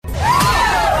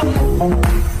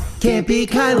Can't be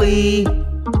Kylie.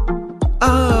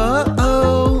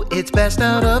 Oh, it's best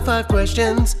out of 5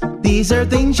 questions. These are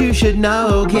things you should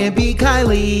know. Can't be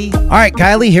Kylie. All right,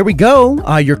 Kylie, here we go.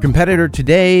 Your competitor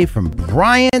today from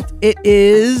Bryant, it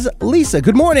is Lisa.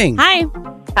 Good morning. Hi.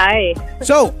 Hi.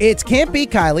 So it's Can't Be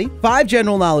Kylie. 5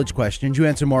 general knowledge questions. You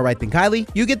answer more right than Kylie,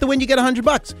 you get the win, you get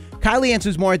 $100. Kylie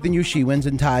answers more right than you, she wins,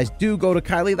 and ties do go to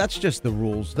Kylie. That's just the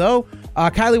rules, though.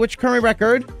 Kylie, what's your current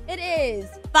record? It is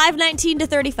 519 to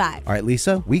 35. All right,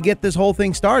 Lisa, we get this whole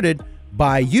thing started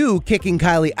by you kicking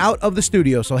Kylie out of the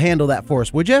studio, so handle that for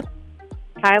us, would you?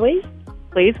 Kylie,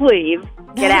 please leave.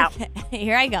 Get out.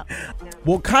 Here I go.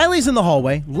 Well, Kylie's in the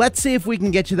hallway. Let's see if we can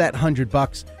get you that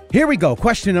 $100. Here we go.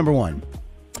 Question number 1.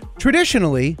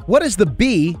 Traditionally, what is the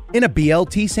B in a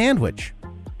BLT sandwich?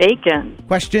 Bacon.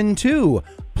 Question 2.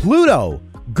 Pluto,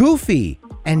 Goofy,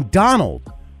 and Donald.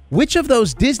 Which of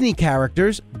those Disney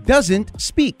characters doesn't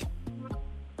speak?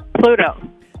 Pluto.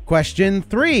 Question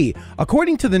 3.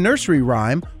 According to the nursery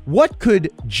rhyme, what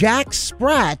could Jack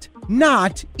Sprat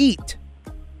not eat?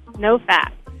 No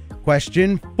fat.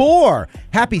 Question 4.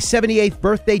 Happy 78th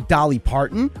birthday, Dolly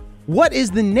Parton. What is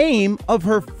the name of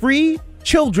her free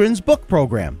children's book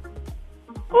program?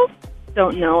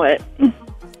 Don't know it.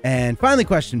 And finally,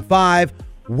 question 5.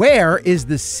 Where is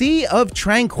the Sea of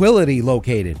Tranquility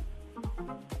located?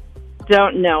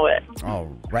 Don't know it.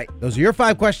 All right. Those are your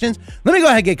 5 questions. Let me go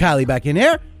ahead and get Kylie back in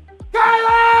here.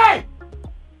 Kylie!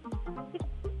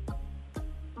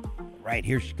 Right,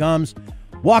 here she comes.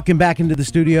 Walking back into the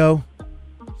studio.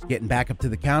 Just getting back up to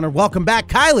the counter. Welcome back,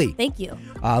 Kylie. Thank you.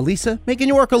 Lisa, making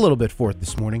you work a little bit for it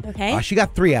this morning. Okay. She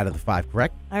got 3 out of the 5,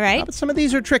 correct? All right. But some of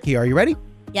these are tricky. Are you ready?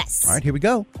 Yes. All right, here we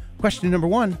go. Question number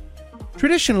 1.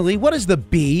 Traditionally, what is the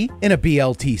B in a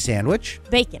BLT sandwich?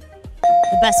 Bacon.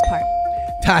 The best part.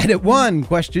 Tied at 1.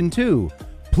 Question 2.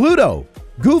 Pluto,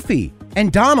 Goofy,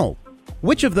 and Donald.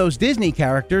 Which of those Disney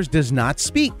characters does not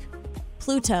speak?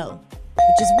 Pluto.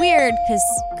 Which is weird because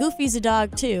Goofy's a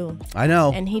dog too. I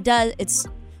know. And he does. It's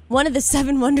one of the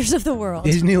 7 wonders of the world.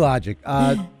 Disney logic.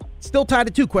 Still tied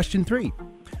at 2. Question 3.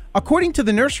 According to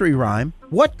the nursery rhyme,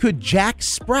 what could Jack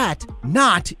Sprat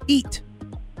not eat?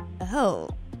 Oh.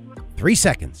 3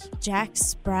 seconds. Jack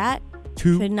Sprat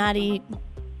 2. could not eat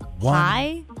 1.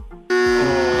 pie?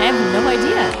 I have no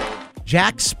idea.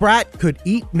 Jack Sprat could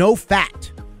eat no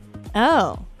fat.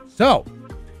 Oh. So,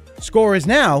 score is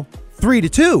now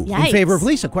 3-2 in Yikes. favor of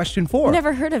Lisa. Question 4.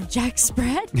 Never heard of Jack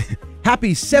Sprat?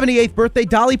 Happy 78th birthday,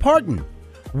 Dolly Parton.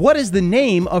 What is the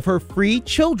name of her free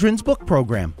children's book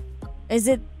program? Is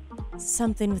it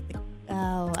something with the...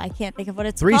 Oh, I can't think of what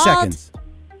it's 3 called. seconds.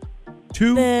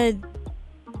 2, The...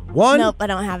 1. Nope, I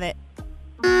don't have it.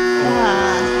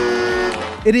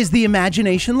 It is the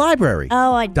Imagination Library.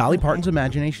 Oh, Dolly Parton's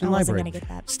Imagination I wasn't Library. gonna get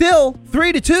that. Still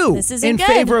 3-2 This isn't in good.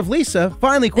 favor of Lisa.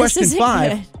 Finally, question isn't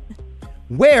 5. good.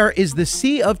 Where is the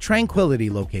Sea of Tranquility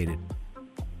located?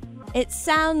 It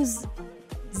sounds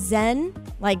Zen,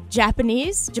 like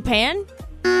Japanese, Japan.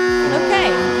 Okay,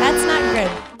 that's not good.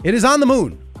 It is on the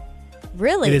moon.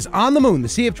 Really? It is on the moon. The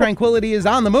Sea of Tranquility is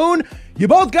on the moon. You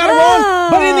both got it wrong,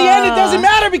 but in the end, it doesn't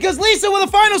matter because Lisa, with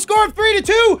a final score of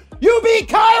 3-2, you beat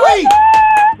Kylie.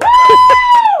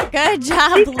 Good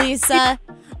job, Lisa.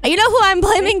 You know who I'm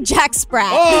blaming? Jack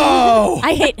Sprat. Oh,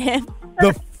 I hate him.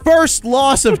 the first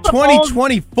loss of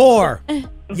 2024.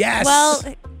 Yes. Well,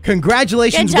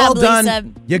 congratulations. good job, well done.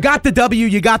 Lisa. You got the W.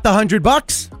 You got the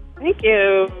 $100. Thank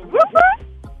you.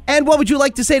 And what would you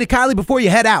like to say to Kylie before you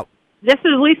head out? This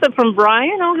is Lisa from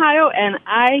Bryant, Ohio, and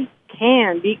I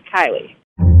can beat Kylie.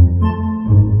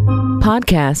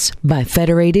 Podcasts by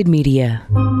Federated Media.